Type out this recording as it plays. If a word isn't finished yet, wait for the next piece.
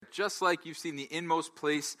Just like you've seen the inmost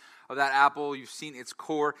place of that apple, you've seen its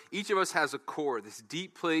core. Each of us has a core, this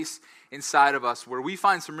deep place inside of us where we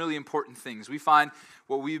find some really important things. We find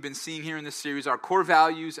what we've been seeing here in this series, our core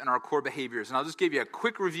values and our core behaviors. And I'll just give you a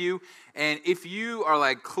quick review. And if you are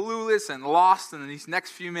like clueless and lost in these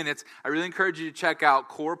next few minutes, I really encourage you to check out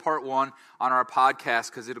Core Part 1 on our podcast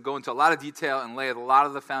because it'll go into a lot of detail and lay a lot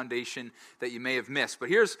of the foundation that you may have missed. But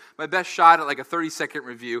here's my best shot at like a 30-second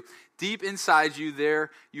review. Deep inside you there,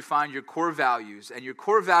 you find your core values. And your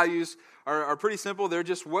core values are pretty simple. They're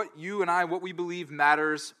just what you and I, what we believe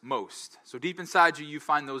matters most. So deep inside you, you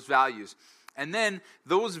find those values. And then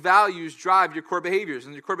those values drive your core behaviors.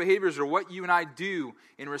 And your core behaviors are what you and I do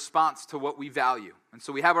in response to what we value. And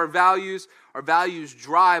so we have our values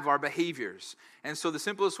drive our behaviors. And so the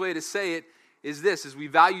simplest way to say it is this, is we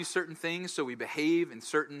value certain things, so we behave in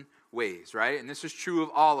certain ways, right? And this is true of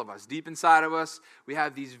all of us. Deep inside of us, we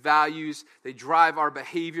have these values. They drive our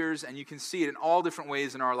behaviors, and you can see it in all different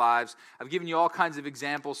ways in our lives. I've given you all kinds of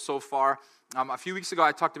examples so far. A few weeks ago,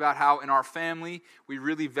 I talked about how in our family, we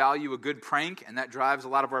really value a good prank, and that drives a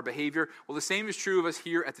lot of our behavior. Well, the same is true of us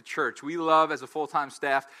here at the church. We love, as a full-time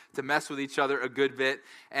staff, to mess with each other a good bit.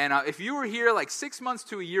 And if you were here like 6 months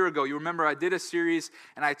to a year ago, you remember I did a series,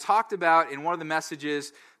 and I talked about in one of the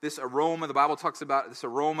messages this aroma. The Bible talks about this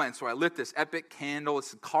aroma, and so I lit this epic candle.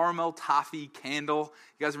 It's a caramel toffee candle.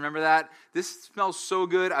 You guys remember that? This smells so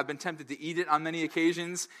good. I've been tempted to eat it on many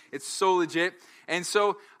occasions. It's so legit. And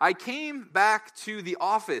so I came back to the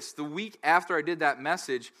office the week after I did that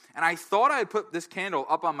message, and I thought I had put this candle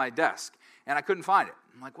up on my desk, and I couldn't find it.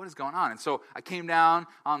 I'm like, what is going on? And so I came down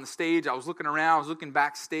on the stage. I was looking around. I was looking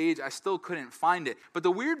backstage. I still couldn't find it. But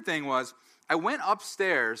the weird thing was I went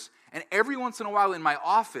upstairs, and every once in a while in my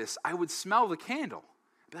office, I would smell the candle.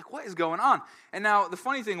 I'd be like, what is going on? And now the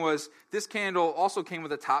funny thing was this candle also came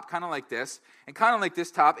with a top kind of like this. And kind of like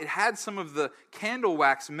this top, it had some of the candle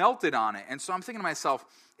wax melted on it. And so I'm thinking to myself,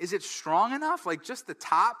 is it strong enough, like just the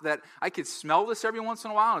top, that I could smell this every once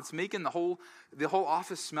in a while? It's making the whole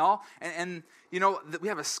office smell. And you know, we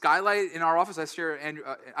have a skylight in our office. I share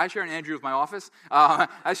an Andrew with my office.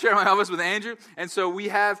 I share my office with Andrew. And so we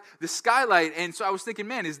have the skylight. And so I was thinking,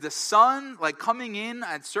 man, is the sun like coming in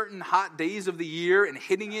at certain hot days of the year and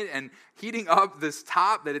hitting it and heating up this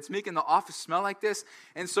top that it's making the office smell like this?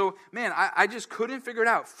 And so, man, I just couldn't figure it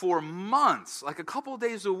out. For months, like a couple of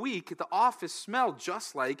days a week, the office smelled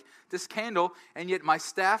just like this candle. And yet my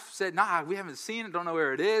staff said, nah, we haven't seen it, don't know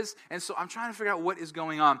where it is. And so I'm trying to figure out what is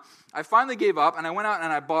going on. I finally gave up, and I went out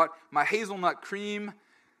and I bought my hazelnut cream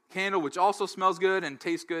candle, which also smells good and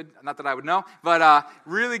tastes good. Not that I would know, but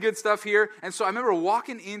really good stuff here. And so I remember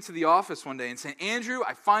walking into the office one day and saying, Andrew,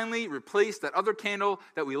 I finally replaced that other candle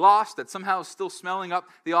that we lost that somehow is still smelling up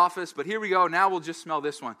the office, but here we go. Now we'll just smell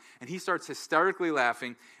this one. And he starts hysterically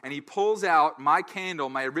laughing, and he pulls out my candle,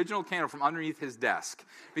 my original candle, from underneath his desk.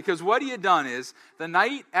 Because what he had done is, the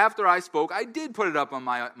night after I spoke, I did put it up on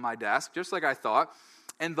my desk, just like I thought,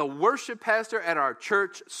 and the worship pastor at our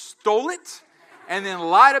church stole it and then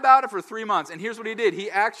lied about it for 3 months. And here's what he did.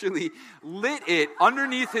 He actually lit it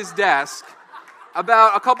underneath his desk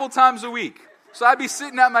about a couple times a week. So I'd be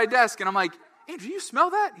sitting at my desk, and I'm like, Andrew, you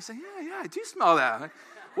smell that? He said, yeah, I do smell that. I'm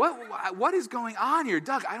like, what is going on here?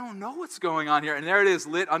 Doug, I don't know what's going on here. And there it is,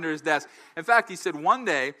 lit under his desk. In fact, he said one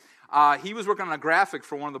day, he was working on a graphic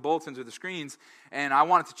for one of the bulletins or the screens, and I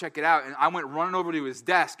wanted to check it out, and I went running over to his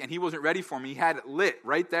desk, and he wasn't ready for me. He had it lit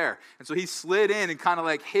right there. And so he slid in and kind of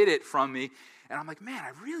like hid it from me. And I'm like, man,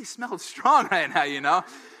 I really smell strong right now, you know?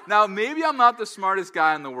 Now, maybe I'm not the smartest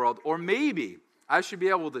guy in the world, or maybe I should be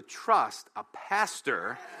able to trust a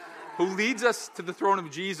pastor who leads us to the throne of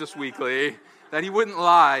Jesus weekly, that he wouldn't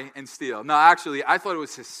lie and steal. No, actually, I thought it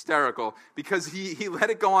was hysterical because he let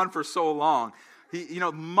it go on for so long.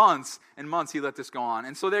 Months and months he let this go on.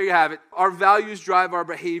 And so there you have it. Our values drive our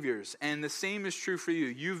behaviors. And the same is true for you.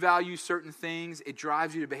 You value certain things. It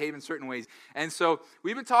drives you to behave in certain ways. And so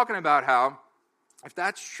we've been talking about how, if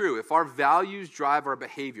that's true, if our values drive our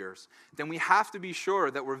behaviors, then we have to be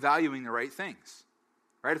sure that we're valuing the right things.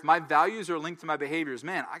 Right? If my values are linked to my behaviors,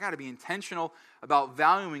 man, I got to be intentional about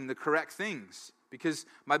valuing the correct things because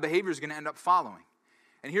my behavior is going to end up following.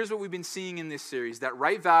 And here's what we've been seeing in this series, that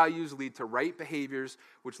right values lead to right behaviors,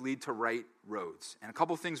 which lead to right roads. And a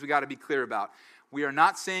couple of things we got to be clear about. We are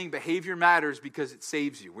not saying behavior matters because it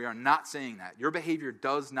saves you. We are not saying that. Your behavior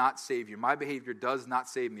does not save you. My behavior does not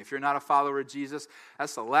save me. If you're not a follower of Jesus,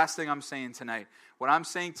 that's the last thing I'm saying tonight. What I'm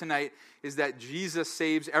saying tonight is that Jesus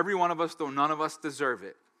saves every one of us, though none of us deserve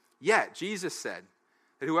it. Yet, Jesus said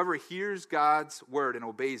that whoever hears God's word and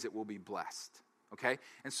obeys it will be blessed. Okay?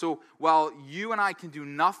 And so while you and I can do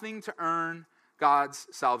nothing to earn God's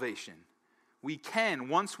salvation. We can,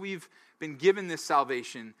 once we've been given this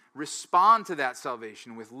salvation, respond to that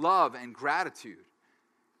salvation with love and gratitude.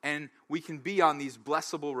 And we can be on these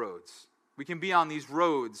blessable roads. We can be on these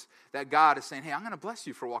roads that God is saying, hey, I'm going to bless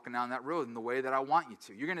you for walking down that road in the way that I want you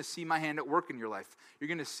to. You're going to see my hand at work in your life. You're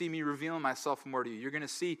going to see me revealing myself more to you. You're going to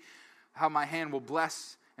see how my hand will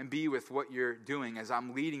bless and be with what you're doing as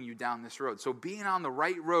I'm leading you down this road. So being on the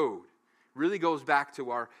right road really goes back to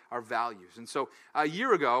our values. And so a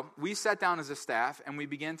year ago, we sat down as a staff and we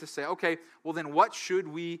began to say, okay, well then what should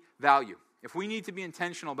we value? If we need to be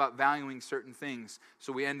intentional about valuing certain things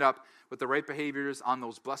so we end up with the right behaviors on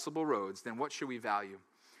those blessable roads, then what should we value?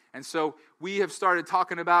 And so we have started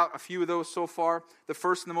talking about a few of those so far. The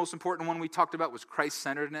first and the most important one we talked about was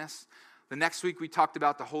Christ-centeredness. The next week we talked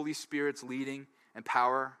about the Holy Spirit's leading and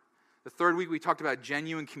power. The third week we talked about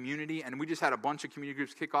genuine community, and we just had a bunch of community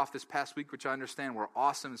groups kick off this past week, which I understand were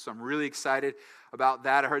awesome, so I'm really excited about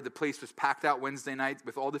that. I heard the place was packed out Wednesday night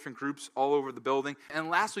with all different groups all over the building. And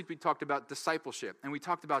last week we talked about discipleship, and we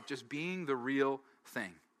talked about just being the real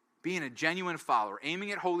thing, being a genuine follower,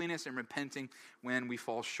 aiming at holiness and repenting when we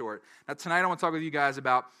fall short. Now tonight I want to talk with you guys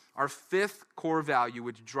about our fifth core value,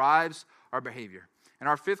 which drives our behavior. And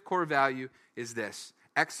our fifth core value is this: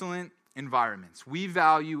 excellent environments. We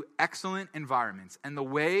value excellent environments. And the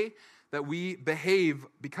way that we behave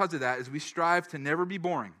because of that is we strive to never be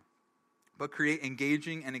boring, but create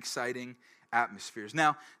engaging and exciting atmospheres.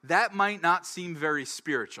 Now, that might not seem very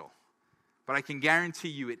spiritual, but I can guarantee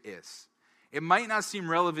you it is. It might not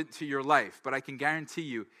seem relevant to your life, but I can guarantee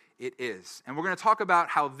you it is. And we're going to talk about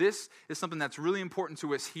how this is something that's really important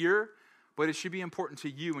to us here, but it should be important to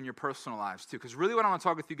you in your personal lives too. Because really what I want to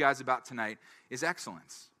talk with you guys about tonight is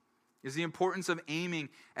excellence. Is the importance of aiming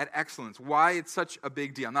at excellence, why it's such a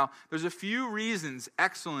big deal. Now, there's a few reasons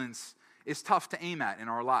excellence is tough to aim at in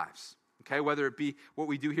our lives, okay? Whether it be what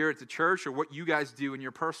we do here at the church or what you guys do in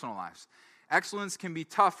your personal lives. Excellence can be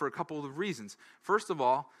tough for a couple of reasons. First of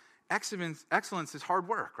all, excellence is hard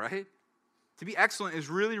work, right? To be excellent is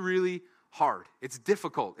really, really hard. It's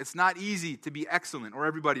difficult. It's not easy to be excellent or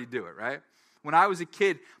everybody do it, right? When I was a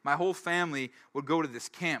kid, my whole family would go to this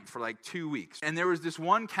camp for like 2 weeks. And there was this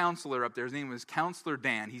one counselor up there. His name was Counselor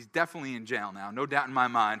Dan. He's definitely in jail now, no doubt in my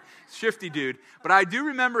mind. Shifty dude. But I do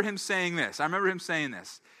remember him saying this.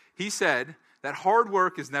 He said that hard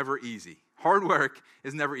work is never easy. Hard work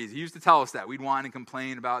is never easy. He used to tell us that. We'd whine and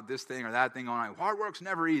complain about this thing or that thing going on. Hard work's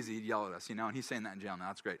never easy. He'd yell at us, and he's saying that in jail now.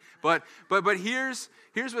 That's great. But here's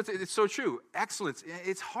what it's so true. Excellence,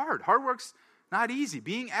 it's hard. Hard work's not easy.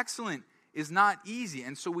 Being excellent is not easy,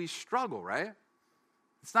 and so we struggle, right?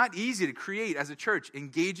 It's not easy to create, as a church,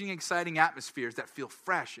 engaging, exciting atmospheres that feel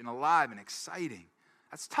fresh and alive and exciting.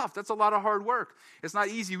 That's tough. That's a lot of hard work. It's not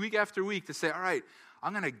easy week after week to say, all right,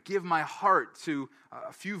 I'm going to give my heart to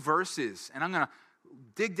a few verses, and I'm going to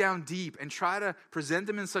dig down deep and try to present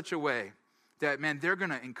them in such a way that, man, they're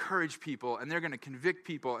going to encourage people, and they're going to convict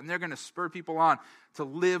people, and they're going to spur people on to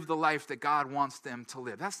live the life that God wants them to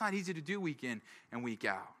live. That's not easy to do week in and week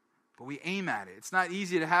out. But we aim at it. It's not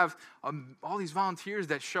easy to have all these volunteers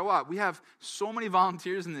that show up. We have so many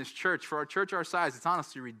volunteers in this church. For our church our size, it's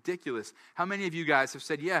honestly ridiculous. How many of you guys have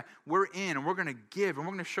said, yeah, we're in, and we're going to give, and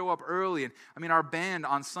we're going to show up early. And I mean, our band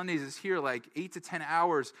on Sundays is here like 8 to 10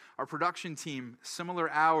 hours. Our production team, similar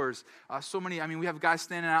hours. We have guys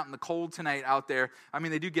standing out in the cold tonight out there. I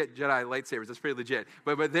mean, they do get Jedi lightsabers. That's pretty legit.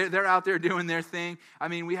 But they're out there doing their thing. I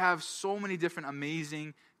mean, we have so many different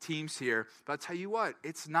amazing teams here, but I'll tell you what,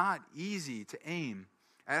 it's not easy to aim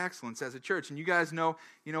at excellence as a church. And you guys know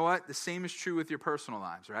what? The same is true with your personal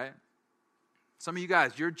lives, right? Some of you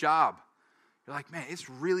guys, your job, you're like, man, it's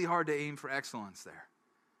really hard to aim for excellence there.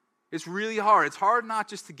 It's really hard. It's hard not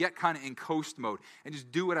just to get kind of in coast mode and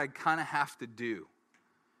just do what I kind of have to do.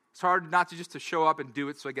 It's hard not to just to show up and do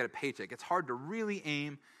it so I get a paycheck. It's hard to really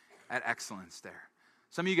aim at excellence there.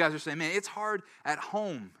 Some of you guys are saying, man, it's hard at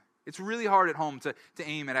home. It's really hard at home to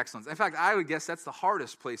aim at excellence. In fact, I would guess that's the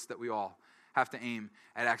hardest place that we all have to aim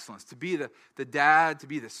at excellence. To be the dad, to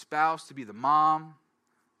be the spouse, to be the mom,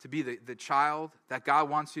 to be the child that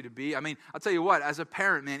God wants you to be. I mean, I'll tell you what, as a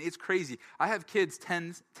parent, man, it's crazy. I have kids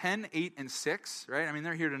 10, 8, and 6, right? I mean,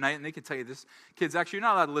 they're here tonight, and they can tell you this. Kids, actually, you're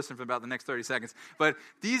not allowed to listen for about the next 30 seconds. But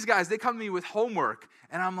these guys, they come to me with homework,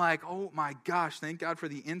 and I'm like, oh my gosh, thank God for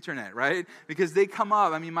the internet, right? Because they come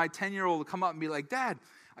up, I mean, my 10-year-old will come up and be like, Dad,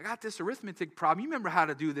 I got this arithmetic problem. You remember how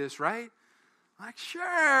to do this, right? I'm like, sure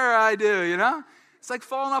I do, It's like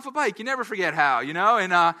falling off a bike. You never forget how,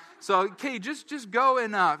 And so, okay, just go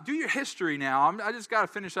and do your history now. I just got to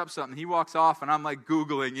finish up something. He walks off, and I'm like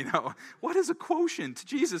Googling, what is a quotient?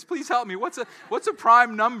 Jesus, please help me. What's a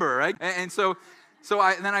prime number, right? And so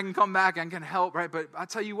then I can come back and can help, right? But I'll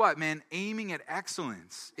tell you what, man, aiming at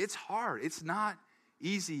excellence, it's hard. It's not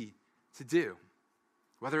easy to do,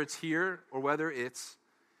 whether it's here or whether it's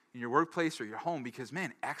in your workplace or your home, because,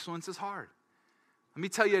 man, excellence is hard. Let me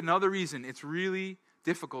tell you another reason it's really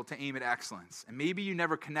difficult to aim at excellence. And maybe you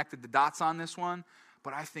never connected the dots on this one,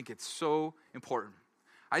 but I think it's so important.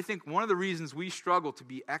 I think one of the reasons we struggle to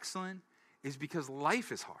be excellent is because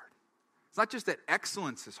life is hard. It's not just that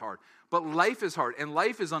excellence is hard, but life is hard, and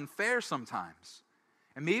life is unfair sometimes.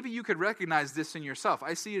 And maybe you could recognize this in yourself.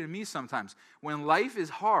 I see it in me sometimes. When life is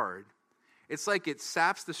hard, it's like it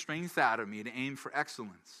saps the strength out of me to aim for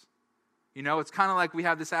excellence. It's kind of like we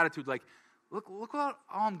have this attitude like, look what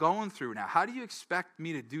all I'm going through now. How do you expect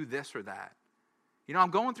me to do this or that?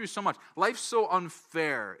 I'm going through so much. Life's so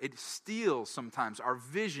unfair. It steals sometimes our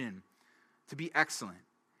vision to be excellent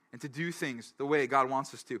and to do things the way God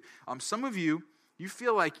wants us to. Some of you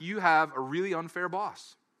feel like you have a really unfair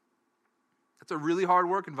boss. That's a really hard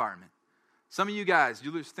work environment. Some of you guys,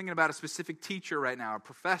 you're thinking about a specific teacher right now, a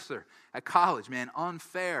professor at college, man,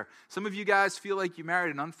 unfair. Some of you guys feel like you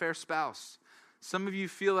married an unfair spouse. Some of you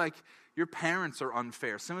feel like your parents are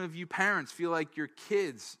unfair. Some of you parents feel like your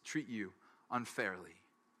kids treat you unfairly.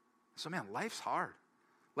 So, man, life's hard.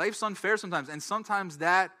 Life's unfair sometimes, and sometimes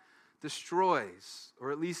that destroys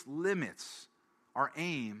or at least limits our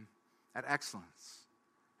aim at excellence.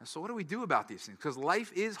 And so what do we do about these things? Because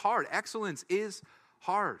life is hard. Excellence is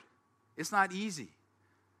hard. It's not easy.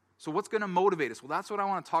 So what's going to motivate us? Well, that's what I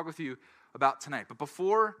want to talk with you about tonight. But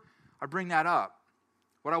before I bring that up,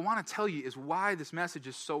 what I want to tell you is why this message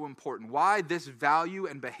is so important, why this value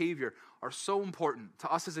and behavior are so important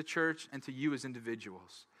to us as a church and to you as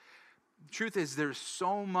individuals. The truth is there's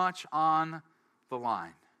so much on the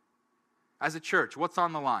line. As a church, what's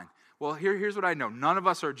on the line? Well, here's what I know. None of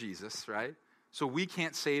us are Jesus, right? So we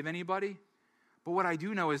can't save anybody. But what I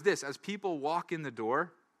do know is this. As people walk in the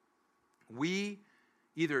door, we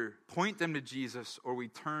either point them to Jesus or we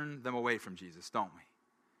turn them away from Jesus, don't we?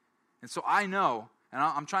 And so I know, and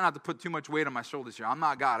I'm trying not to put too much weight on my shoulders here. I'm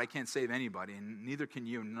not God. I can't save anybody, and neither can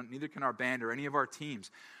you, and neither can our band or any of our teams.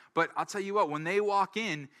 But I'll tell you what, when they walk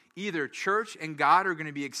in, either church and God are going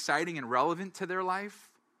to be exciting and relevant to their life,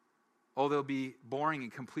 or they'll be boring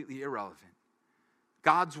and completely irrelevant.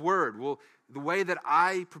 God's word the way that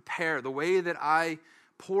I prepare, the way that I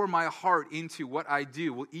pour my heart into what I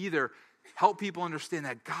do will either help people understand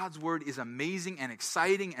that God's word is amazing and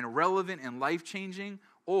exciting and relevant and life-changing,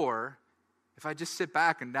 or if I just sit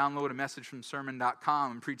back and download a message from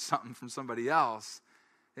sermon.com and preach something from somebody else,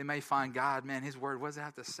 they may find God, man, his word, what does it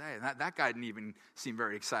have to say? And that guy didn't even seem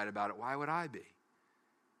very excited about it. Why would I be?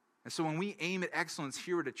 And so when we aim at excellence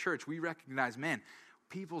here at a church, we recognize, man,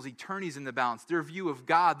 people's eternity is in the balance. Their view of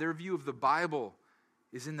God, their view of the Bible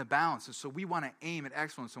is in the balance. And so we want to aim at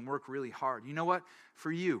excellence and work really hard. You know what?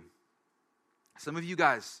 For you, some of you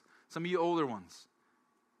guys, some of you older ones,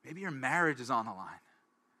 maybe your marriage is on the line.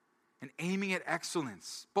 And aiming at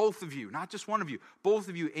excellence, both of you, not just one of you, both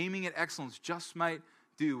of you aiming at excellence just might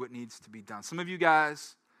do what needs to be done. Some of you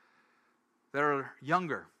guys that are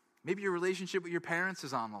younger, maybe your relationship with your parents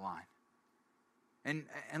is on the line.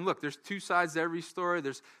 And look, there's two sides to every story.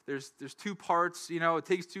 There's two parts, it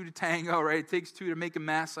takes two to tango, right? It takes two to make a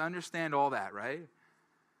mess. I understand all that, right?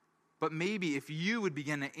 But maybe if you would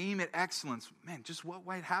begin to aim at excellence, man, just what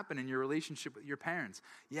might happen in your relationship with your parents?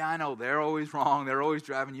 Yeah, I know, they're always wrong. They're always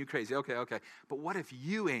driving you crazy. Okay. But what if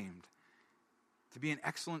you aimed to be an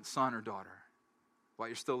excellent son or daughter while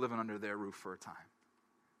you're still living under their roof for a time?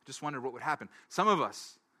 Just wondered what would happen. Some of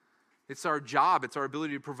us, it's our job, it's our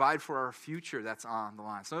ability to provide for our future that's on the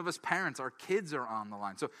line. Some of us parents, our kids are on the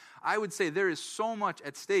line. So I would say there is so much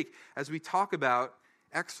at stake as we talk about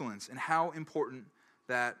excellence and how important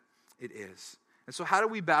that it is. And so how do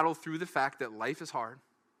we battle through the fact that life is hard?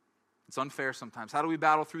 It's unfair sometimes. How do we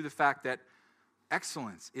battle through the fact that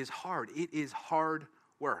excellence is hard? It is hard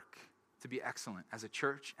work to be excellent as a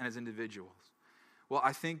church and as individuals. Well,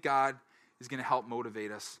 I think God is going to help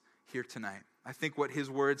motivate us here tonight. I think what his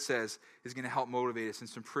word says is going to help motivate us in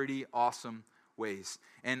some pretty awesome ways.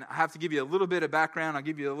 And I have to give you a little bit of background. I'll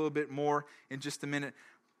give you a little bit more in just a minute.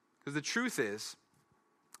 Because the truth is,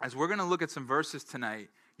 as we're going to look at some verses tonight,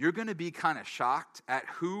 you're going to be kind of shocked at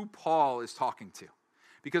who Paul is talking to.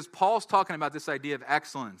 Because Paul's talking about this idea of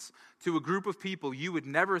excellence to a group of people you would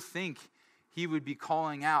never think he would be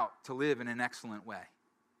calling out to live in an excellent way.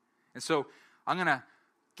 And so I'm going to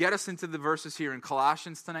get us into the verses here in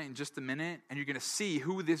Colossians tonight in just a minute, and you're going to see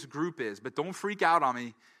who this group is. But don't freak out on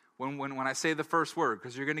me when I say the first word,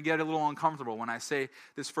 because you're going to get a little uncomfortable when I say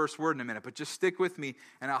this first word in a minute. But just stick with me,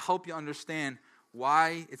 and I'll help you understand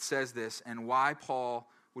why it says this and why Paul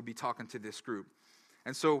would be talking to this group.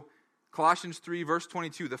 And so, Colossians 3, verse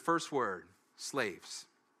 22, the first word, slaves.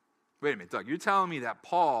 Wait a minute, Doug, you're telling me that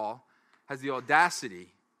Paul has the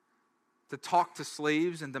audacity to talk to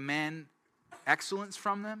slaves and demand excellence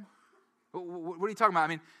from them? What are you talking about? I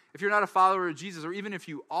mean, if you're not a follower of Jesus, or even if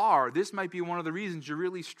you are, this might be one of the reasons you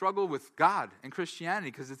really struggle with God and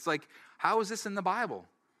Christianity, because it's like, how is this in the Bible?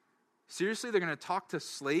 Seriously, they're going to talk to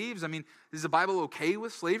slaves? I mean, is the Bible okay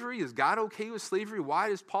with slavery? Is God okay with slavery? Why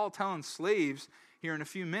is Paul telling slaves here in a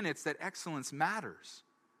few minutes that excellence matters?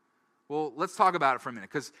 Well, let's talk about it for a minute,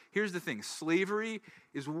 because here's the thing. Slavery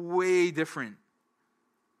is way different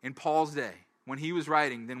in Paul's day, when he was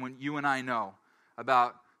writing, than when you and I know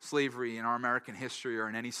about slavery in our American history or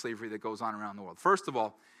in any slavery that goes on around the world. First of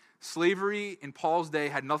all, slavery in Paul's day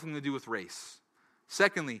had nothing to do with race.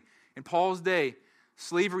 Secondly, in Paul's day,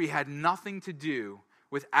 slavery had nothing to do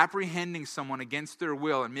with apprehending someone against their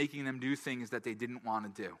will and making them do things that they didn't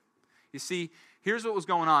want to do. You see, here's what was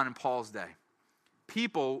going on in Paul's day.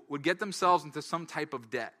 People would get themselves into some type of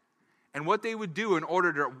debt. And what they would do in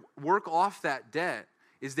order to work off that debt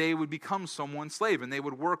is they would become someone's slave, and they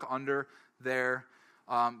would work under their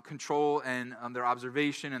control and their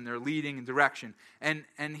observation and their leading and direction. And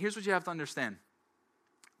here's what you have to understand.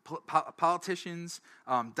 Politicians,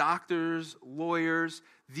 doctors, lawyers,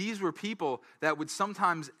 these were people that would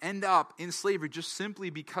sometimes end up in slavery just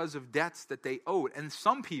simply because of debts that they owed. And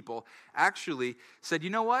some people actually said,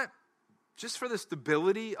 you know what? Just for the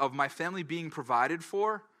stability of my family being provided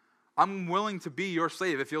for, I'm willing to be your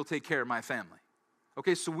slave if you'll take care of my family.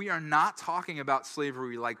 Okay, so we are not talking about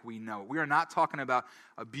slavery like we know. We are not talking about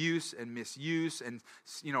abuse and misuse and,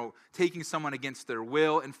 taking someone against their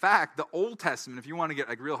will. In fact, the Old Testament, if you want to get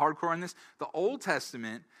real hardcore on this, the Old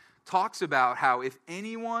Testament talks about how if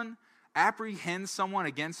anyone apprehends someone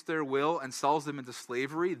against their will and sells them into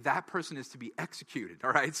slavery, that person is to be executed,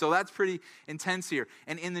 all right? So that's pretty intense here.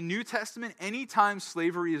 And in the New Testament, anytime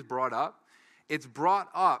slavery is brought up, it's brought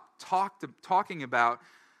up talking about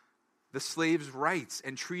the slaves' rights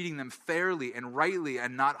and treating them fairly and rightly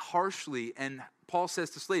and not harshly. And Paul says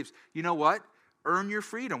to slaves, you know what? Earn your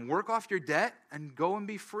freedom. Work off your debt and go and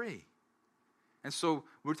be free. And so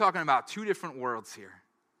we're talking about two different worlds here.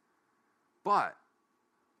 But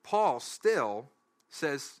Paul still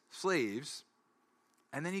says slaves,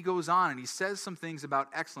 and then he goes on and he says some things about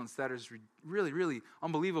excellence that is really, really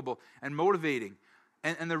unbelievable and motivating.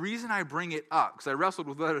 And the reason I bring it up, because I wrestled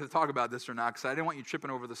with whether to talk about this or not, because I didn't want you tripping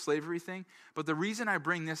over the slavery thing, but the reason I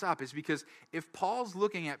bring this up is because if Paul's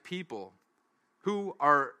looking at people who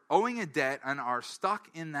are owing a debt and are stuck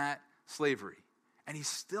in that slavery, and he's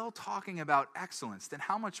still talking about excellence, then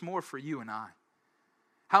how much more for you and I?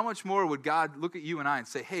 How much more would God look at you and I and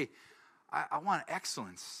say, hey, I want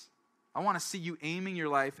excellence. I want to see you aiming your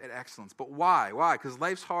life at excellence. But why? Why? Because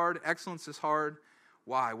life's hard, excellence is hard.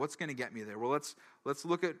 Why? What's going to get me there? Well, let's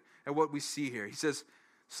look at what we see here. He says,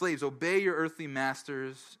 slaves, obey your earthly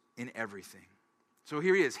masters in everything. So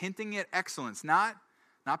here he is, hinting at excellence, not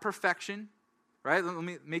perfection, right? Let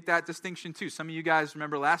me make that distinction too. Some of you guys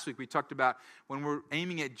remember last week we talked about when we're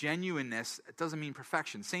aiming at genuineness, it doesn't mean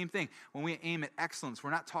perfection. Same thing. When we aim at excellence, we're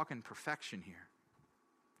not talking perfection here.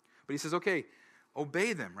 But he says, okay,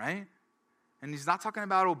 obey them, right? And he's not talking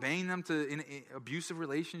about obeying them in abusive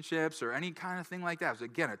relationships or any kind of thing like that. It's,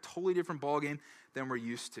 again, a totally different ballgame than we're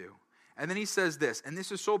used to. And then he says this, and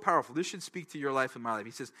this is so powerful. This should speak to your life and my life.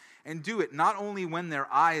 He says, and do it not only when their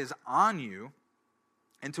eye is on you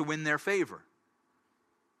and to win their favor.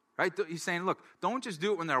 Right? He's saying, look, don't just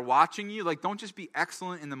do it when they're watching you. Don't just be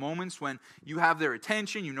excellent in the moments when you have their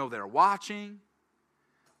attention, you know they're watching.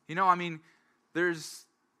 There's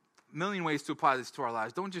million ways to apply this to our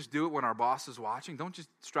lives. Don't just do it when our boss is watching. Don't just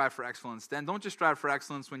strive for excellence then. Don't just strive for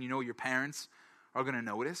excellence when you know your parents are going to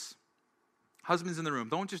notice. Husbands in the room,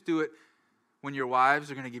 don't just do it when your wives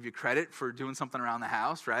are going to give you credit for doing something around the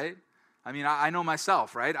house, right? I know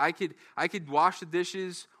myself, right? I could wash the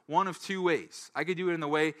dishes one of two ways. I could do it in the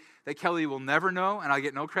way that Kelly will never know and I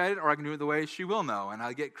get no credit, or I can do it the way she will know and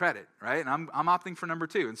I get credit, right? And I'm opting for number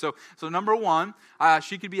two. And so number one,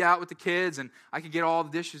 she could be out with the kids and I could get all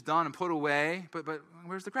the dishes done and put away, but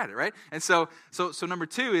where's the credit, right? And so number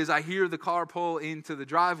two is I hear the car pull into the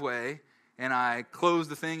driveway and I close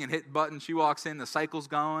the thing and hit the button. She walks in, the cycle's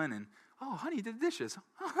going, and Oh, honey, you did the dishes.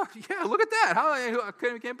 Oh, yeah, look at that. I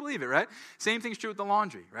can't believe it, right? Same thing's true with the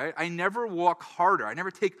laundry, right? I never walk harder. I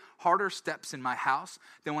never take harder steps in my house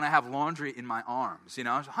than when I have laundry in my arms, you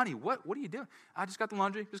know? So, honey, what are you doing? I just got the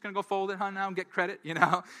laundry. Just going to go fold it, honey, now and get credit, you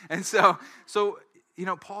know? And so, you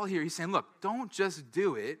know, Paul here, he's saying, look, don't just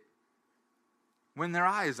do it when their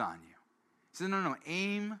eye is on you. He says, no,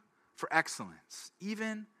 aim for excellence,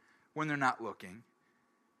 even when they're not looking.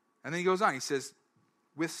 And then he goes on, he says,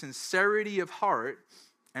 with sincerity of heart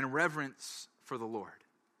and reverence for the Lord.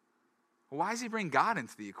 Well, why does he bring God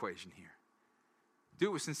into the equation here? Do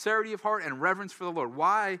it with sincerity of heart and reverence for the Lord.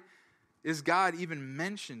 Why is God even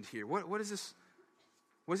mentioned here? What does this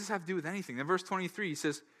have to do with anything? In verse 23, he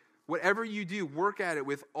says, whatever you do, work at it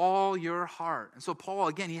with all your heart. And so Paul,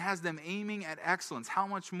 again, he has them aiming at excellence. How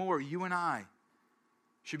much more you and I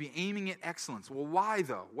should be aiming at excellence? Well, why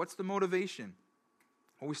though? What's the motivation?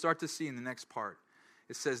 Well, we start to see in the next part.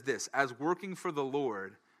 It says this, as working for the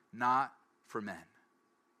Lord, not for men.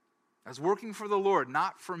 As working for the Lord,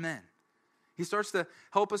 not for men. He starts to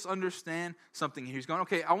help us understand something here. He's going,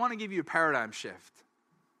 okay, I want to give you a paradigm shift.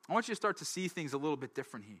 I want you to start to see things a little bit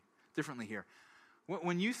differently here.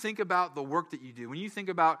 When you think about the work that you do, when you think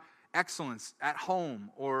about excellence at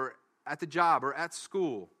home or at the job or at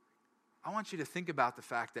school, I want you to think about the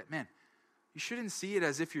fact that, man, you shouldn't see it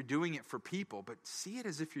as if you're doing it for people, but see it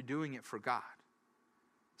as if you're doing it for God.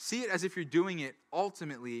 See it as if you're doing it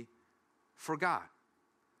ultimately for God.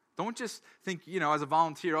 Don't just think, you know, as a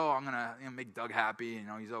volunteer, I'm going to make Doug happy. You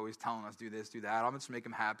know, he's always telling us do this, do that. I'm just make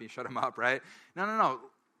him happy, shut him up, right? No.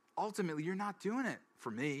 Ultimately, you're not doing it for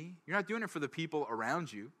me. You're not doing it for the people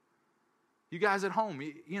around you. You guys at home,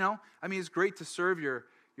 you know, I mean, it's great to serve your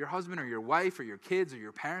husband or your wife or your kids or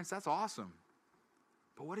your parents. That's awesome.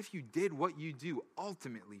 But what if you did what you do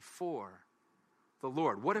ultimately for the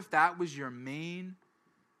Lord? What if that was your main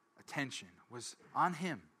attention, was on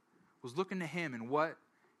him, was looking to him and what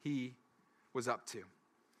he was up to?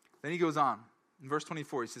 Then he goes on. In verse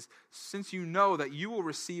 24, he says, since you know that you will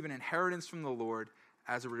receive an inheritance from the Lord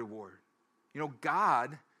as a reward. You know,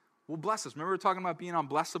 God will bless us. Remember we were talking about being on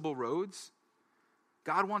blessable roads?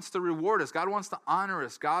 God wants to reward us. God wants to honor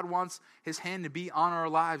us. God wants his hand to be on our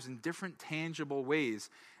lives in different tangible ways.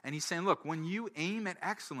 And he's saying, look, when you aim at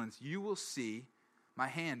excellence, you will see my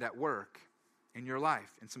hand at work in your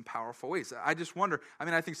life in some powerful ways. I just wonder,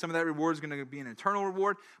 I think some of that reward is going to be an eternal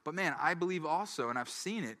reward, but man, I believe also, and I've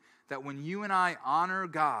seen it, that when you and I honor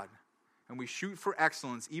God and we shoot for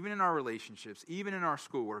excellence, even in our relationships, even in our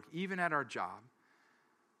schoolwork, even at our job,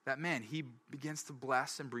 that man, he begins to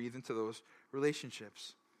bless and breathe into those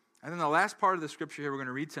relationships. And then the last part of the scripture here we're going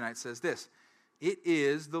to read tonight says this, it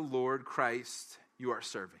is the Lord Christ you are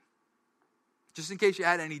serving. Just in case you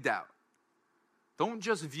had any doubt. Don't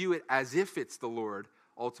just view it as if it's the Lord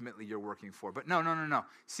ultimately you're working for. But no.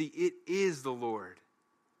 See, it is the Lord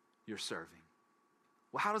you're serving.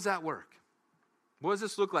 Well, how does that work? What does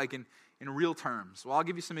this look like in real terms? Well, I'll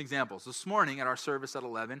give you some examples. This morning at our service at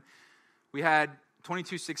 11, we had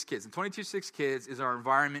 22-6 kids. And 22-6 kids is our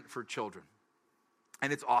environment for children.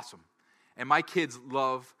 And it's awesome. And my kids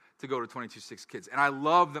love to go to 22-6 kids. And I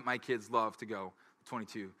love that my kids love to go to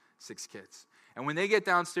 22-6 kids. And when they get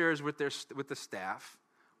downstairs with the staff,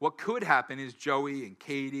 what could happen is Joey and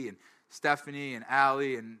Katie and Stephanie and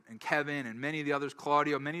Allie and Kevin and many of the others,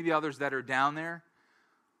 Claudio, many of the others that are down there,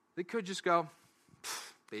 they could just go,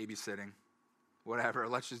 babysitting, whatever.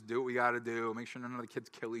 Let's just do what we got to do. Make sure none of the kids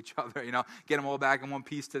kill each other, you know. Get them all back in one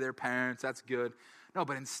piece to their parents. That's good. No,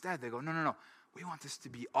 but instead they go, no. We want this to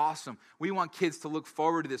be awesome. We want kids to look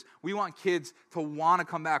forward to this. We want kids to want to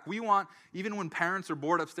come back. We want, even when parents are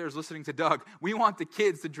bored upstairs listening to Doug, we want the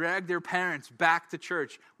kids to drag their parents back to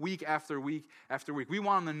church week after week after week. We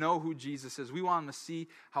want them to know who Jesus is. We want them to see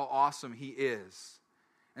how awesome he is.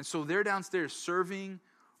 And so they're downstairs serving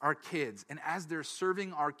our kids. And as they're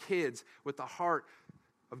serving our kids with the heart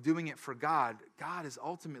of doing it for God, God is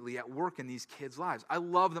ultimately at work in these kids' lives. I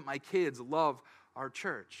love that my kids love our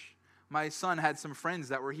church. My son had some friends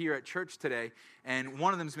that were here at church today, and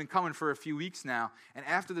one of them's been coming for a few weeks now. And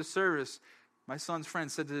after the service, my son's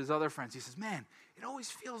friend said to his other friends, he says, man, it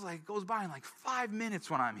always feels like it goes by in like 5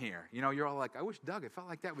 minutes when I'm here. You know, you're all like, I wish, Doug, it felt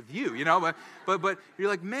like that with you, you know. But you're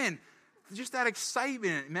like, man, just that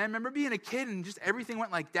excitement, man. Remember being a kid and just everything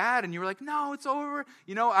went like that, and you were like, no, it's over.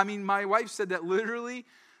 You know, my wife said that literally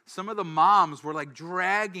some of the moms were like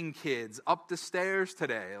dragging kids up the stairs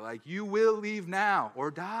today. Like, you will leave now or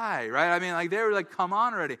die, right? Like they were like, come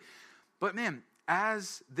on already. But man,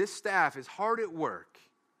 as this staff is hard at work,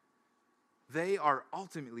 they are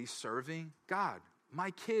ultimately serving God.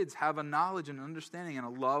 My kids have a knowledge and understanding and a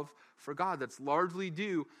love for God that's largely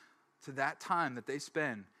due to that time that they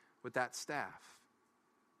spend with that staff.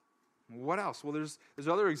 What else? Well, there's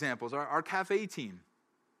other examples. Our cafe team.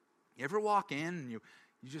 You ever walk in and you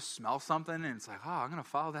just smell something and it's like, oh, I'm going to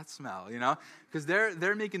follow that smell, Because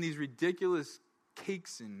they're making these ridiculous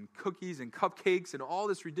cakes and cookies and cupcakes and all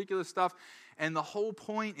this ridiculous stuff. And the whole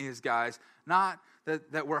point is, guys, not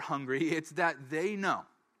that we're hungry. It's that they know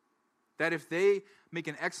that if they make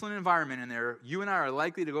an excellent environment in there, you and I are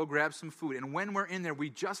likely to go grab some food. And when we're in there, we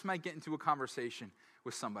just might get into a conversation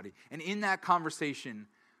with somebody. And in that conversation,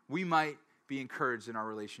 we might be encouraged in our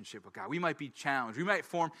relationship with God. We might be challenged. We might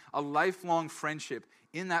form a lifelong friendship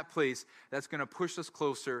in that place that's going to push us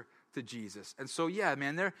closer to Jesus. And so, yeah,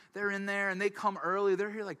 man, they're in there and they come early.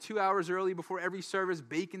 They're here like 2 hours early before every service,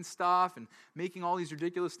 baking stuff and making all these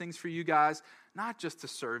ridiculous things for you guys, not just to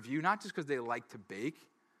serve you, not just because they like to bake,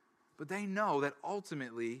 but they know that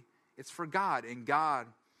ultimately it's for God and God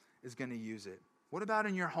is going to use it. What about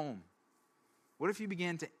in your home? What if you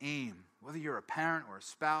began to aim, whether you're a parent or a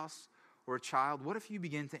spouse or a child, what if you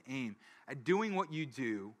begin to aim at doing what you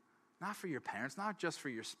do, not for your parents, not just for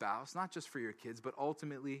your spouse, not just for your kids, but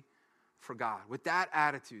ultimately for God, with that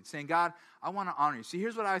attitude, saying, God, I want to honor you. See,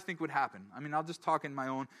 here's what I think would happen. I mean, I'll just talk in my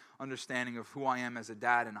own understanding of who I am as a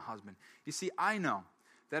dad and a husband. You see, I know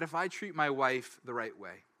that if I treat my wife the right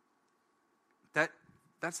way,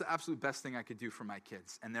 that's the absolute best thing I could do for my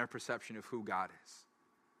kids and their perception of who God is.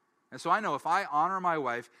 And so I know if I honor my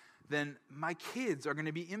wife, then my kids are going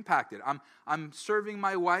to be impacted. I'm serving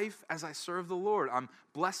my wife as I serve the Lord. I'm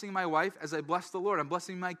blessing my wife as I bless the Lord. I'm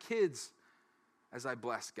blessing my kids as I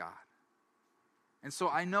bless God. And so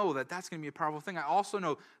I know that that's going to be a powerful thing. I also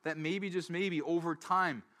know that maybe, just maybe, over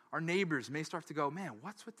time, our neighbors may start to go, man,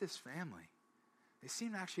 what's with this family? They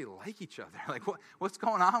seem to actually like each other. Like, what's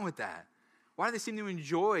going on with that? Why do they seem to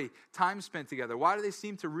enjoy time spent together? Why do they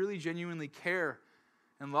seem to really genuinely care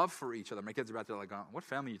and love for each other? My kids are about to like, oh, what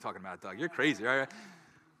family are you talking about, Doug? You're crazy, right?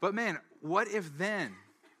 But man, what if then,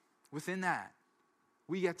 within that,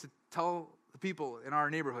 we get to tell the people in our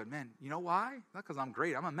neighborhood, man, you know why? Not because I'm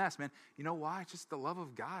great, I'm a mess, man. You know why? It's just the love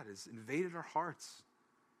of God has invaded our hearts,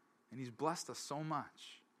 and he's blessed us so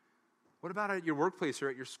much. What about at your workplace or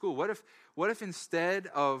at your school? What if instead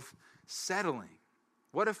of settling,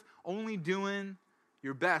 what if only doing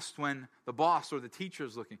your best when the boss or the teacher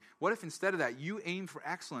is looking? What if instead of that, you aim for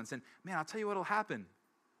excellence? And man, I'll tell you what will happen.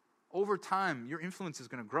 Over time, your influence is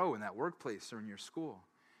going to grow in that workplace or in your school.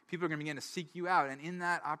 People are going to begin to seek you out. And in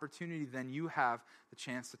that opportunity, then you have the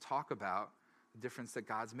chance to talk about the difference that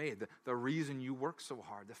God's made, the reason you work so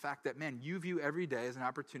hard, the fact that, man, you view every day as an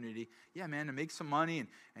opportunity, yeah, man, to make some money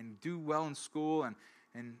and do well in school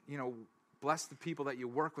and bless the people that you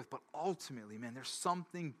work with. But ultimately, man, there's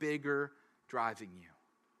something bigger driving you.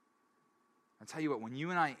 I'll tell you what, when you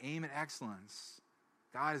and I aim at excellence,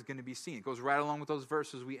 God is going to be seen. It goes right along with those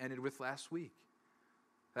verses we ended with last week.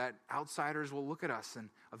 That outsiders will look at us and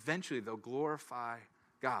eventually they'll glorify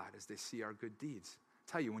God as they see our good deeds.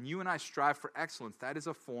 I'll tell you, when you and I strive for excellence, that is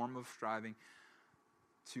a form of striving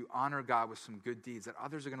to honor God with some good deeds that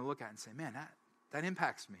others are going to look at and say, man, that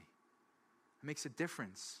impacts me. It makes a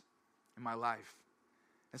difference in my life.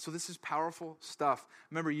 And so this is powerful stuff. I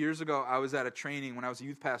remember years ago, I was at a training when I was a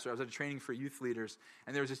youth pastor. I was at a training for youth leaders,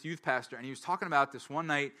 and there was this youth pastor, and he was talking about this one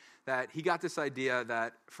night that he got this idea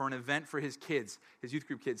that for an event for his kids, his youth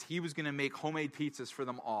group kids, he was going to make homemade pizzas for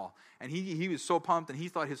them all. And he was so pumped, and he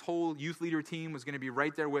thought his whole youth leader team was going to be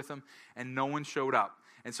right there with him, and no one showed up.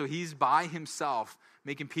 And so he's by himself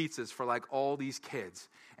making pizzas for like all these kids.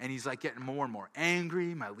 And he's like getting more and more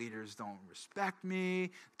angry. My leaders don't respect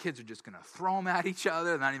me. The kids are just going to throw them at each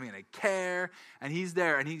other. They're not even going to care. And he's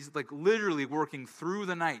there and he's like literally working through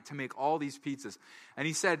the night to make all these pizzas. And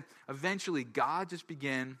he said, eventually God just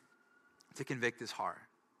began to convict his heart.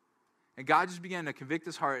 And God just began to convict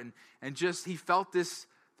his heart. And just he felt this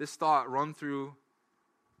thought run through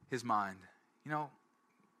his mind. You're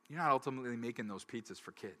not ultimately making those pizzas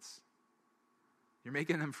for kids. You're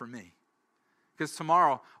making them for me. Because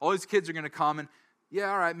tomorrow, all these kids are going to come and,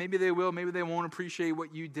 yeah, all right, maybe they will, maybe they won't appreciate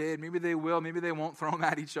what you did, maybe they will, maybe they won't throw them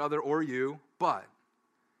at each other or you. But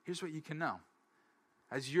here's what you can know.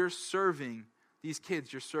 As you're serving these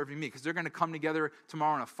kids, you're serving me. Because they're going to come together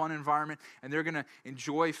tomorrow in a fun environment, and they're going to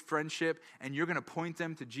enjoy friendship, and you're going to point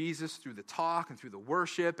them to Jesus through the talk and through the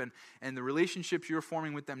worship, and the relationships you're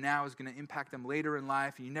forming with them now is going to impact them later in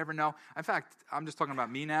life, and you never know. In fact, I'm just talking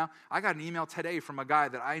about me now. I got an email today from a guy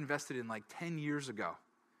that I invested in like 10 years ago,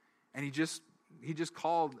 and he just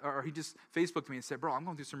called, or he just Facebooked me and said, bro, I'm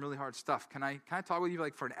going through some really hard stuff. Can I talk with you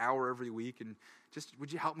like for an hour every week, and just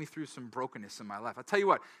would you help me through some brokenness in my life? I'll tell you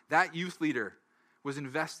what, that youth leader was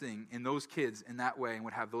investing in those kids in that way and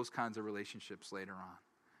would have those kinds of relationships later on.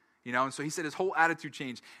 And so he said his whole attitude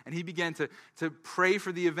changed, and he began to pray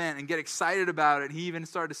for the event and get excited about it. He even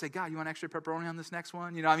started to say, God, you want extra pepperoni on this next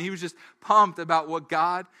one? He was just pumped about what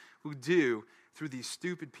God would do through these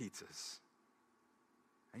stupid pizzas.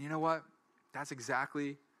 And you know what? That's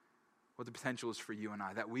exactly what the potential is for you and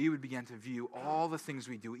I, that we would begin to view all the things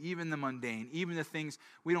we do, even the mundane, even the things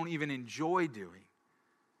we don't even enjoy doing,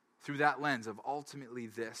 through that lens of ultimately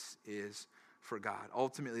this is for God.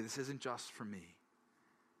 Ultimately, this isn't just for me.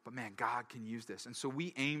 But man, God can use this. And so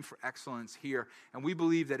we aim for excellence here. And we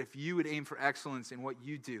believe that if you would aim for excellence in what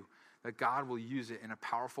you do, that God will use it in a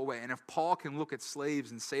powerful way. And if Paul can look at slaves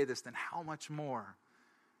and say this, then how much more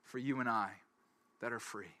for you and I that are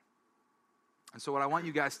free? And so what I want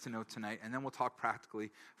you guys to know tonight, and then we'll talk practically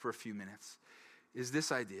for a few minutes, is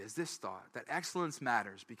this idea, is this thought, that excellence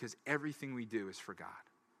matters because everything we do is for God.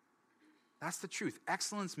 That's the truth.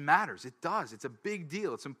 Excellence matters. It does. It's a big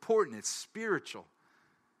deal. It's important. It's spiritual.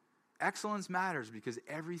 Excellence matters because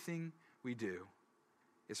everything we do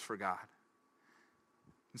is for God.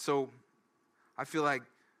 And so I feel like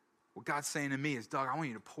what God's saying to me is, Doug, I want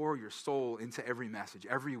you to pour your soul into every message,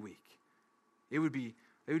 every week. It would be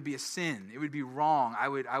a sin. It would be wrong. I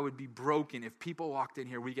would be broken if people walked in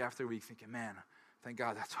here week after week thinking, man, thank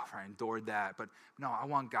God that's over. I endured that. But no, I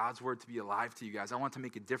want God's word to be alive to you guys. I want to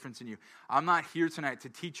make a difference in you. I'm not here tonight to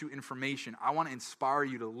teach you information. I want to inspire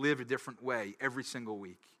you to live a different way every single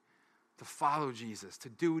week. To follow Jesus, to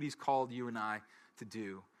do what he's called you and I to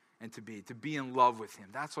do and to be in love with him.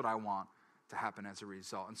 That's what I want to happen as a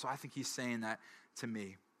result. And so I think he's saying that to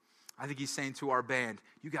me. I think he's saying to our band,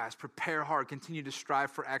 you guys prepare hard, continue to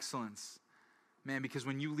strive for excellence. Man, because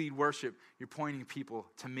when you lead worship, you're pointing people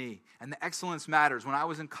to me. And the excellence matters. When I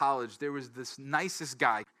was in college, there was this nicest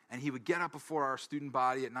guy, and he would get up before our student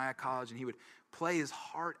body at Nyack College, and he would play his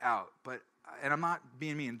heart out. And I'm not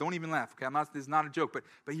being mean. Don't even laugh, okay? This is not a joke,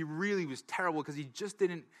 but he really was terrible because he just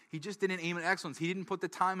didn't aim at excellence. He didn't put the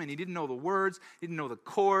time in. He didn't know the words. He didn't know the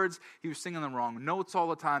chords. He was singing the wrong notes all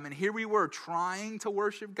the time. And here we were trying to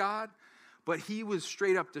worship God, but he was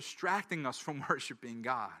straight up distracting us from worshiping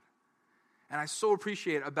God. And I so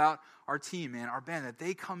appreciate about our team, man, our band, that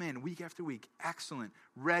they come in week after week, excellent,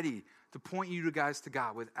 ready to point you guys to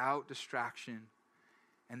God without distraction.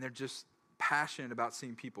 And they're just passionate about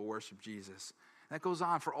seeing people worship Jesus. And that goes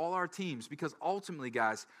on for all our teams, because ultimately,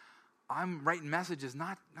 guys, I'm writing messages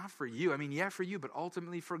not for you. I mean, yeah, for you, but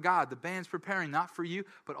ultimately for God. The band's preparing not for you,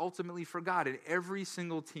 but ultimately for God in every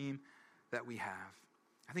single team that we have.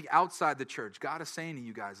 I think outside the church, God is saying to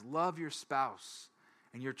you guys, love your spouse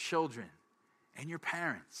and your children and your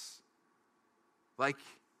parents like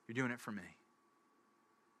you're doing it for me.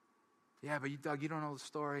 Yeah, but Doug, you don't know the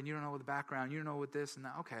story, and you don't know the background, you don't know what this and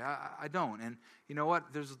that. Okay, I don't. And you know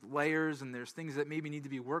what? There's layers, and there's things that maybe need to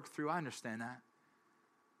be worked through. I understand that.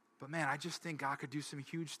 But man, I just think God could do some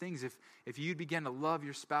huge things if you'd begin to love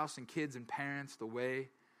your spouse and kids and parents the way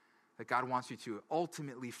that God wants you to,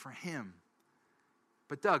 ultimately for him.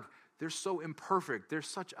 But Doug, they're so imperfect. They're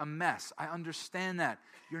such a mess. I understand that.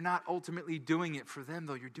 You're not ultimately doing it for them,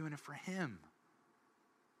 though. You're doing it for him.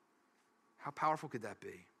 How powerful could that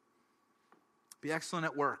be? Be excellent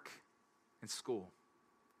at work and school.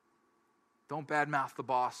 Don't badmouth the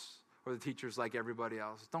boss or the teachers like everybody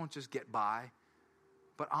else. Don't just get by,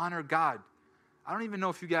 but honor God. I don't even know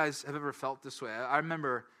if you guys have ever felt this way. I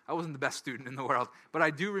remember I wasn't the best student in the world, but I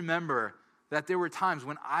do remember that there were times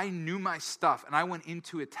when I knew my stuff and I went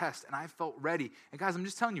into a test and I felt ready. And guys, I'm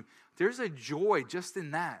just telling you, there's a joy just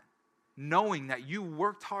in that. Knowing that you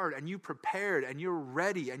worked hard and you prepared and you're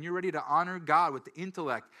ready to honor God with the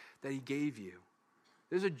intellect that he gave you.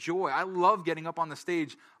 There's a joy. I love getting up on the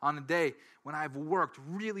stage on a day when I've worked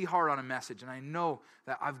really hard on a message and I know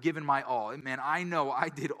that I've given my all. Man, I know I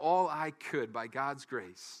did all I could by God's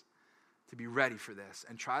grace to be ready for this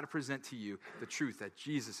and try to present to you the truth that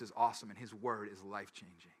Jesus is awesome and his word is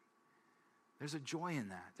life-changing. There's a joy in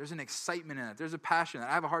that. There's an excitement in that. There's a passion in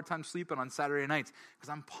that. I have a hard time sleeping on Saturday nights because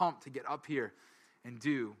I'm pumped to get up here and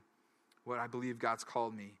do what I believe God's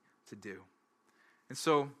called me to do. And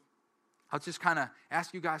so I'll just kind of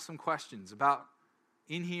ask you guys some questions about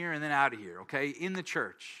in here and then out of here, okay? In the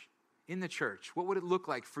church, what would it look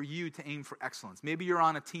like for you to aim for excellence? Maybe you're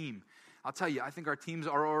on a team. I'll tell you, I think our teams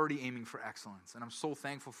are already aiming for excellence, and I'm so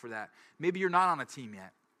thankful for that. Maybe you're not on a team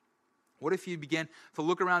yet. What if you begin to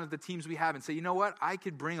look around at the teams we have and say, you know what? I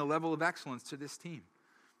could bring a level of excellence to this team.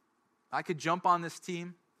 I could jump on this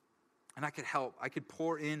team, and I could help. I could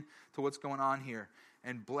pour in to what's going on here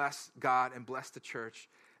and bless God and bless the church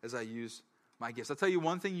as I use my gifts. I'll tell you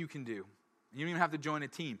one thing you can do. You don't even have to join a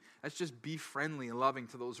team. Let's just be friendly and loving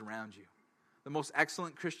to those around you. The most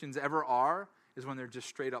excellent Christians ever are is when they're just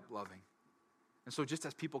straight up loving. And so just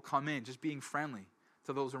as people come in, just being friendly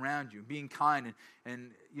to those around you, being kind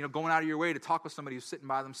and going out of your way to talk with somebody who's sitting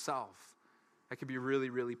by themselves, that could be really,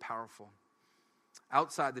 really powerful.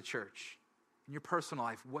 Outside the church, in your personal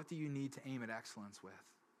life, what do you need to aim at excellence with?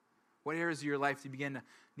 What areas of your life do you begin to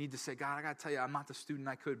need to say, God, I got to tell you, I'm not the student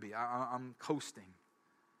I could be. I'm coasting.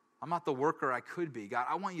 I'm not the worker I could be. God,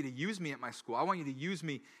 I want you to use me at my school. I want you to use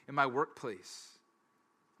me in my workplace.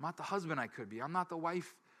 I'm not the husband I could be. I'm not the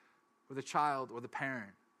wife or the child or the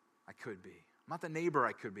parent I could be. I'm not the neighbor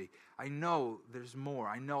I could be. I know there's more.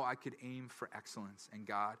 I know I could aim for excellence, and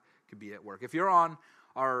God could be at work. If you're on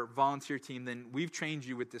our volunteer team, then we've trained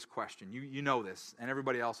you with this question. You know this, and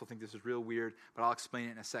everybody else will think this is real weird, but I'll explain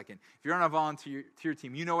it in a second. If you're on a volunteer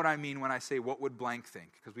team, you know what I mean when I say, what would blank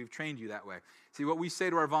think? Because we've trained you that way. See, what we say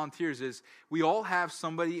to our volunteers is, we all have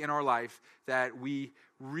somebody in our life that we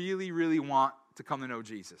really, really want to come to know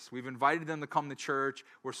Jesus. We've invited them to come to church.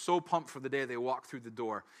 We're so pumped for the day they walk through the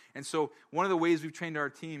door. And so one of the ways we've trained our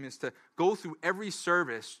team is to go through every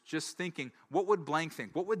service just thinking, what would blank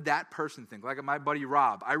think? What would that person think? Like my buddy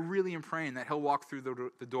Rob, I really am praying that he'll walk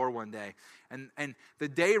through the door one day. And the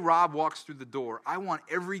day Rob walks through the door, I want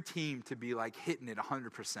every team to be like hitting it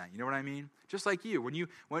 100%. You know what I mean? Just like you.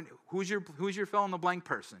 Who's your fill in the blank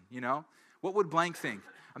person, you know? What would blank think?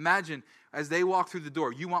 Imagine as they walk through the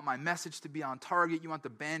door, you want my message to be on target. You want the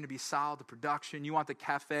band to be solid, the production. You want the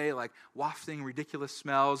cafe like wafting ridiculous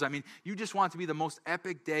smells. I mean, you just want it to be the most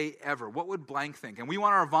epic day ever. What would blank think? And we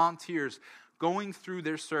want our volunteers going through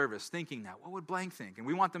their service thinking that. What would blank think? And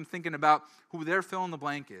we want them thinking about who their fill in the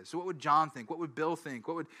blank is. So what would John think? What would Bill think?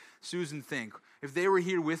 What would Susan think? If they were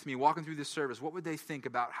here with me walking through this service, what would they think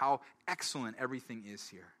about how excellent everything is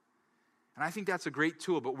here? And I think that's a great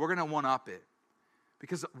tool, but we're going to one-up it.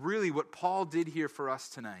 Because really what Paul did here for us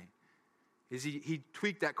tonight is he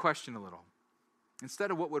tweaked that question a little. Instead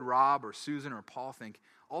of what would Rob or Susan or Paul think,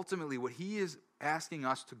 ultimately what he is asking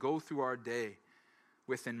us to go through our day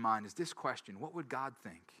with in mind is this question: what would God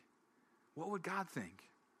think? What would God think?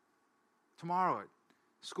 Tomorrow at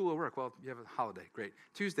school or work, well, you have a holiday, great.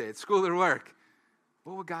 Tuesday at school or work,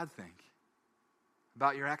 what would God think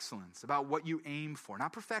about your excellence, about what you aim for?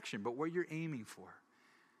 Not perfection, but what you're aiming for.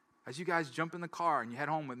 As you guys jump in the car and you head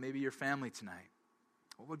home with maybe your family tonight,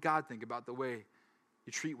 what would God think about the way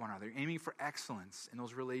you treat one another? You're aiming for excellence in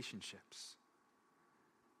those relationships.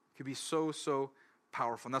 It could be so, so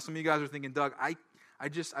powerful. Now, some of you guys are thinking, Doug, I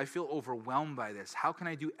feel overwhelmed by this. How can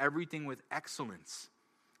I do everything with excellence?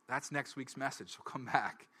 That's next week's message, so come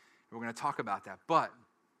back. And we're going to talk about that. But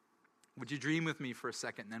would you dream with me for a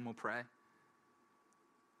second and then we'll pray?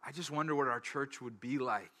 I just wonder what our church would be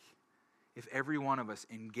like if every one of us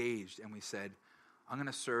engaged and we said, I'm going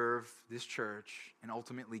to serve this church and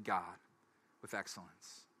ultimately God with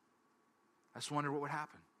excellence. I just wonder what would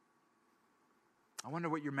happen. I wonder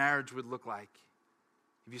what your marriage would look like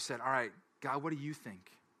if you said, all right, God, what do you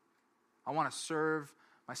think? I want to serve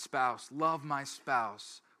my spouse, love my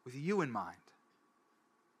spouse with you in mind.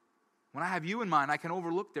 When I have you in mind, I can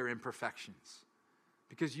overlook their imperfections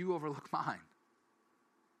because you overlook mine.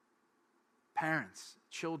 Parents,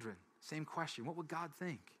 children, same question. What would God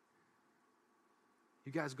think?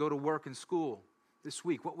 You guys go to work and school this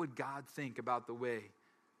week. What would God think about the way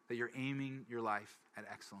that you're aiming your life at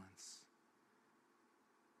excellence?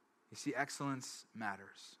 You see, excellence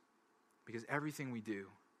matters because everything we do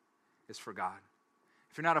is for God.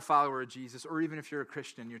 If you're not a follower of Jesus, or even if you're a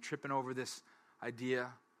Christian, you're tripping over this idea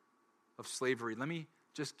of slavery, let me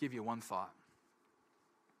just give you one thought.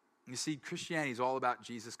 You see, Christianity is all about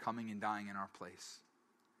Jesus coming and dying in our place.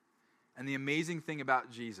 And the amazing thing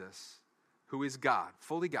about Jesus, who is God,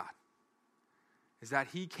 fully God, is that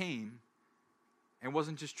he came and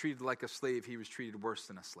wasn't just treated like a slave, he was treated worse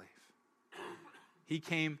than a slave. He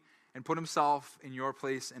came and put himself in your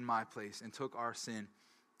place and my place and took our sin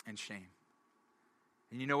and shame.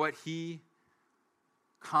 And you know what? He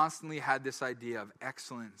constantly had this idea of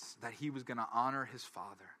excellence, that he was going to honor his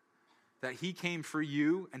Father, that he came for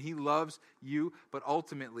you and he loves you, but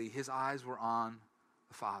ultimately his eyes were on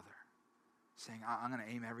the Father, saying, I'm going to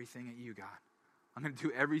aim everything at you, God. I'm going to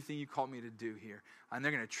do everything you called me to do here. And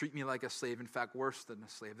they're going to treat me like a slave. In fact, worse than a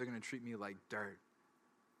slave. They're going to treat me like dirt.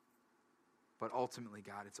 But ultimately,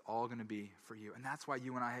 God, it's all going to be for you. And that's why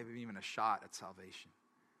you and I have even a shot at salvation.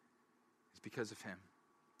 It's because of him.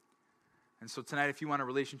 And so tonight, if you want a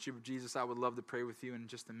relationship with Jesus, I would love to pray with you in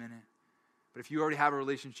just a minute. But if you already have a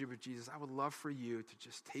relationship with Jesus, I would love for you to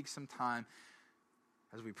just take some time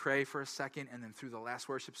as we pray for a second, and then through the last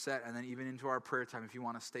worship set, and then even into our prayer time if you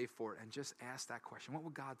want to stay for it, and just ask that question. What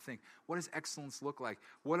would God think? What does excellence look like?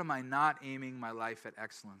 What am I not aiming my life at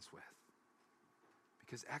excellence with?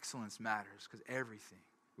 Because excellence matters, because everything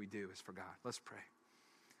we do is for God. Let's pray.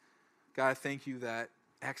 God, I thank you that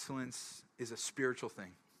excellence is a spiritual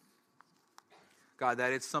thing. God,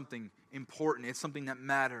 that it's something important. It's something that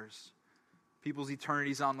matters. People's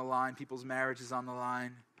eternity is on the line. People's marriage is on the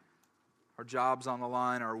line. Our jobs on the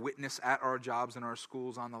line. Our witness at our jobs and our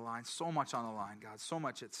schools on the line. So much on the line, God. So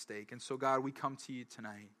much at stake. And so, God, we come to you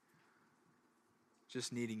tonight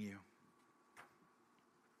just needing you.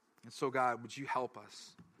 And so, God, would you help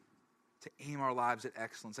us to aim our lives at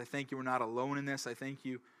excellence? I thank you we're not alone in this. I thank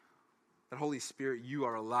you that, Holy Spirit, you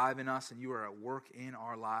are alive in us and you are at work in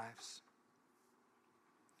our lives.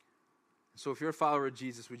 So if you're a follower of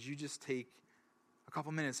Jesus, would you just take a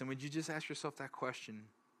couple minutes and would you just ask yourself that question?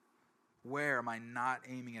 Where am I not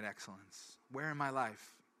aiming at excellence? Where in my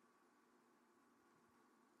life?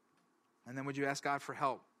 And then would you ask God for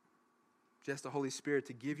help? Just the Holy Spirit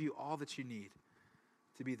to give you all that you need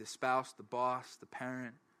to be the spouse, the boss, the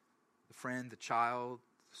parent, the friend, the child,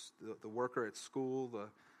 the worker at school,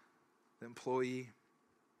 the employee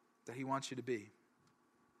that he wants you to be.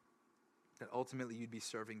 That ultimately you'd be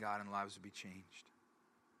serving God and lives would be changed.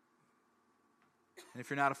 And if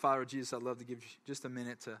you're not a follower of Jesus, I'd love to give you just a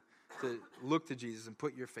minute to look to Jesus and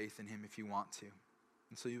put your faith in him if you want to.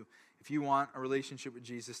 And so if you want a relationship with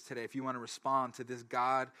Jesus today, if you want to respond to this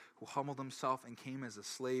God who humbled himself and came as a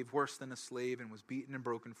slave, worse than a slave, and was beaten and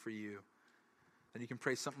broken for you, then you can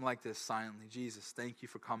pray something like this silently. Jesus, thank you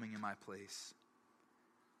for coming in my place.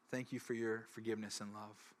 Thank you for your forgiveness and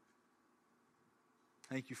love.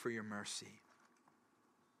 Thank you for your mercy.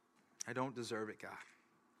 I don't deserve it, God.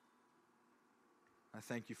 I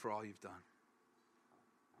thank you for all you've done.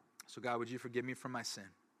 So God, would you forgive me for my sin?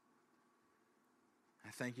 I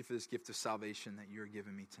thank you for this gift of salvation that you're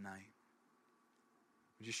giving me tonight.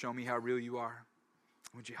 Would you show me how real you are?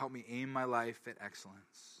 Would you help me aim my life at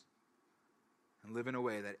excellence and live in a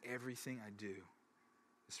way that everything I do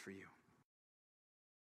is for you?